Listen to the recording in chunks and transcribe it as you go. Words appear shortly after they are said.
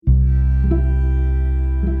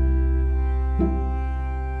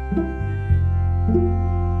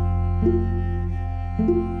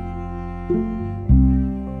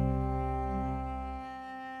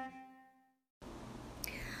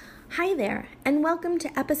there, and welcome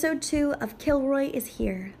to episode 2 of Kilroy is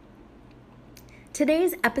Here.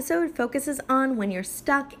 Today's episode focuses on when you're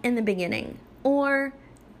stuck in the beginning, or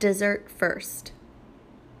dessert first.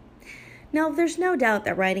 Now, there's no doubt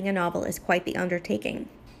that writing a novel is quite the undertaking,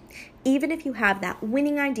 even if you have that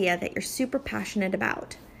winning idea that you're super passionate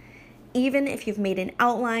about, even if you've made an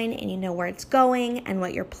outline and you know where it's going and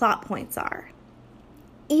what your plot points are.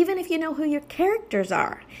 Even if you know who your characters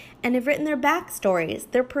are and have written their backstories,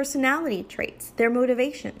 their personality traits, their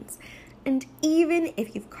motivations, and even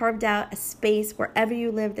if you've carved out a space wherever you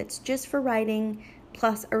live that's just for writing,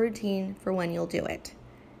 plus a routine for when you'll do it.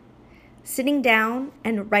 Sitting down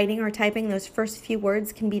and writing or typing those first few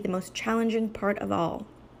words can be the most challenging part of all.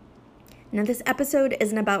 Now, this episode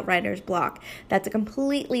isn't about writer's block. That's a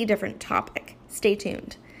completely different topic. Stay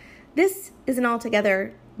tuned. This is an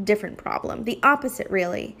altogether different problem. The opposite,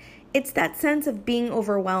 really. It's that sense of being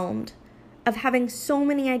overwhelmed, of having so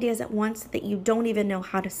many ideas at once that you don't even know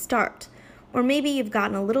how to start. Or maybe you've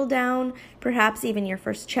gotten a little down, perhaps even your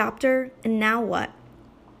first chapter, and now what?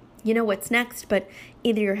 You know what's next, but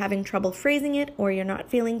either you're having trouble phrasing it or you're not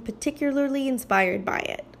feeling particularly inspired by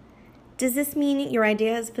it. Does this mean your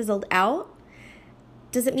idea has fizzled out?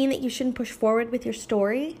 Does it mean that you shouldn't push forward with your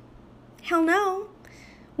story? Hell no.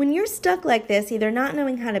 When you're stuck like this, either not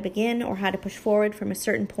knowing how to begin or how to push forward from a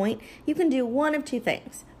certain point, you can do one of two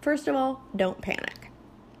things. First of all, don't panic.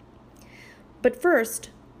 But first,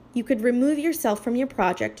 you could remove yourself from your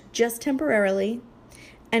project just temporarily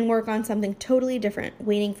and work on something totally different,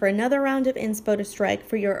 waiting for another round of inspo to strike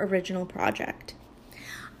for your original project.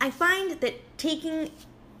 I find that taking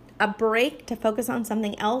a break to focus on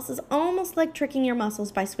something else is almost like tricking your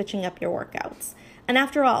muscles by switching up your workouts. And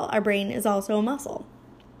after all, our brain is also a muscle.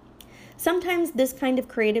 Sometimes this kind of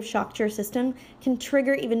creative shock to your system can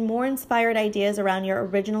trigger even more inspired ideas around your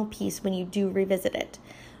original piece when you do revisit it.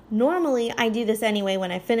 Normally, I do this anyway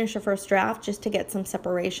when I finish a first draft just to get some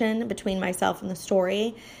separation between myself and the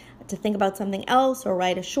story, to think about something else or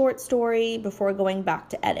write a short story before going back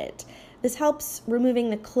to edit. This helps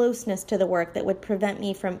removing the closeness to the work that would prevent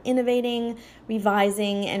me from innovating,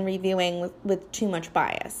 revising, and reviewing with too much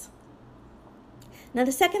bias. Now,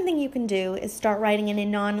 the second thing you can do is start writing in a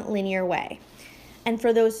non-linear way. And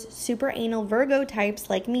for those super anal Virgo types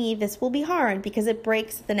like me, this will be hard because it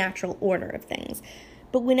breaks the natural order of things.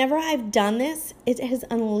 But whenever I've done this, it has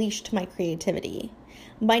unleashed my creativity.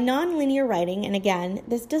 By non-linear writing, and again,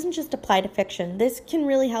 this doesn't just apply to fiction, this can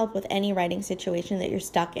really help with any writing situation that you're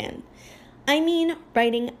stuck in. I mean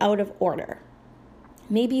writing out of order.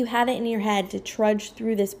 Maybe you had it in your head to trudge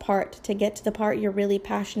through this part to get to the part you're really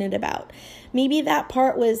passionate about. Maybe that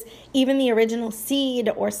part was even the original seed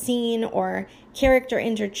or scene or character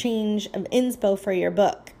interchange of inspo for your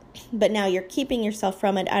book. But now you're keeping yourself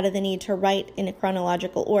from it out of the need to write in a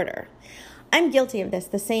chronological order. I'm guilty of this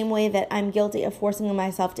the same way that I'm guilty of forcing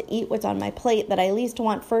myself to eat what's on my plate that I least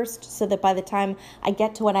want first so that by the time I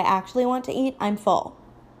get to what I actually want to eat, I'm full.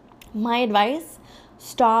 My advice,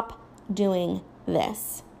 stop doing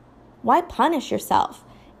this. Why punish yourself?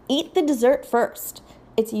 Eat the dessert first.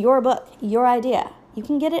 It's your book, your idea. You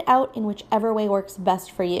can get it out in whichever way works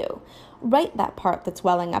best for you. Write that part that's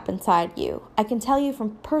welling up inside you. I can tell you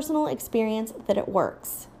from personal experience that it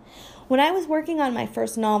works. When I was working on my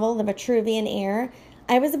first novel, The Vitruvian Heir,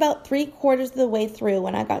 I was about 3/4 of the way through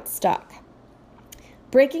when I got stuck.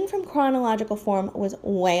 Breaking from chronological form was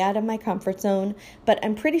way out of my comfort zone, but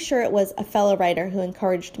I'm pretty sure it was a fellow writer who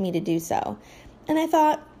encouraged me to do so. And I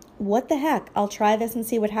thought, what the heck, I'll try this and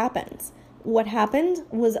see what happens. What happened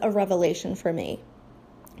was a revelation for me.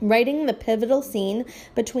 Writing the pivotal scene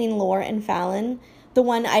between Lore and Fallon, the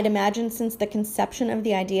one I'd imagined since the conception of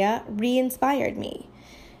the idea, re-inspired me.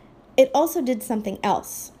 It also did something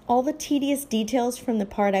else. All the tedious details from the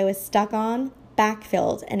part I was stuck on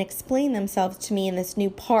backfilled and explained themselves to me in this new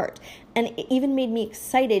part, and it even made me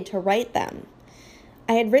excited to write them.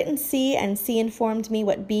 I had written C, and C informed me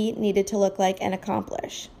what B needed to look like and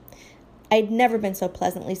accomplish. I'd never been so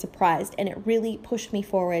pleasantly surprised, and it really pushed me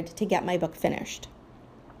forward to get my book finished.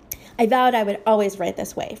 I vowed I would always write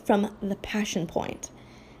this way, from the passion point.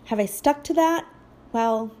 Have I stuck to that?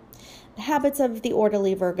 Well, the habits of the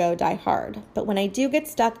orderly Virgo die hard, but when I do get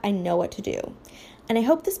stuck, I know what to do. And I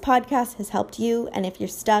hope this podcast has helped you, and if you're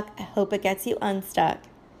stuck, I hope it gets you unstuck.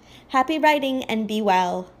 Happy writing and be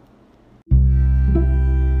well.